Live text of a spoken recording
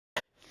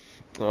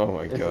Oh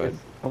my god.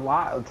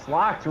 It's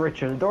locked,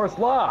 Richard. The door's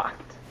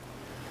locked.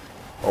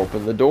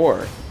 Open the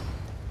door.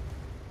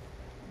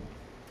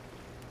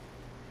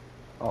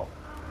 Oh.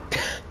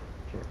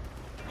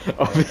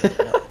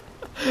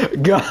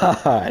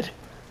 God.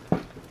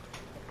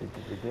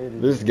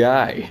 This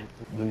guy.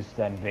 Loose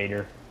that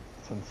invader.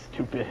 Sounds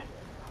stupid.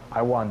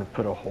 I wanted to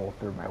put a hole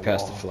through my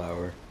Pass wall. the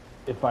flower.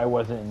 If I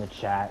wasn't in the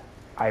chat,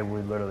 I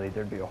would literally,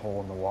 there'd be a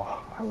hole in the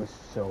wall. I was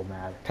so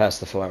mad. Pass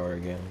the flower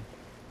again.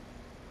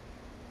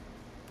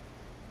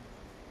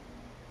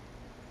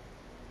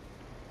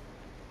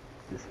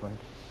 This one.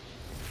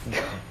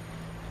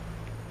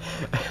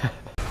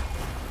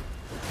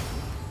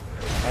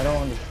 I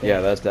don't understand.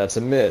 Yeah, that's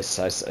a miss.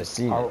 I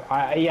seen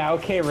it. Yeah,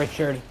 okay,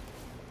 Richard.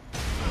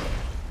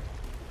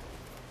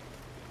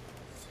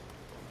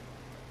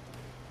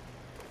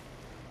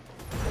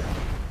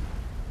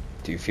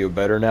 Do you feel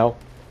better now?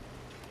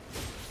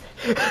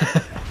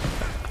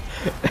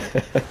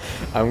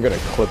 I'm gonna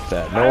clip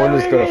that. No one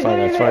is gonna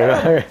find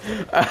that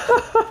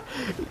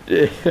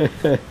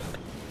funny.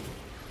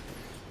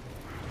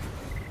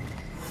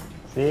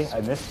 See,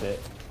 I missed it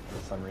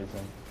for some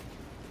reason.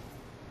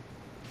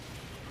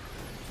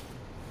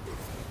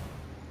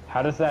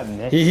 How does that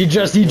miss? He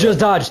just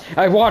dodged.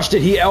 I watched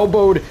it. He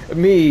elbowed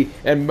me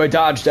and I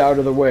dodged out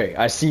of the way.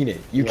 I seen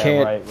it. You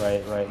can't.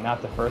 Right.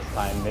 Not the first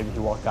time. Maybe he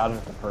walked out of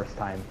it the first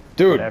time.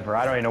 Dude. Whatever.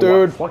 I don't even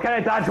know what kind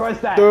of dodge was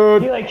that.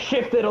 Dude. He like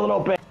shifted a little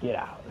bit. Get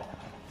out.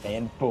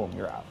 And boom,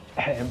 you're out.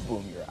 And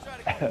boom, you're out.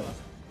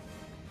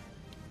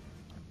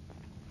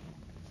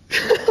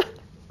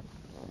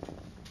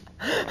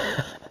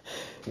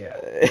 Yeah.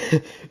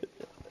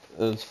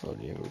 That's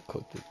funny. I would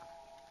clip it.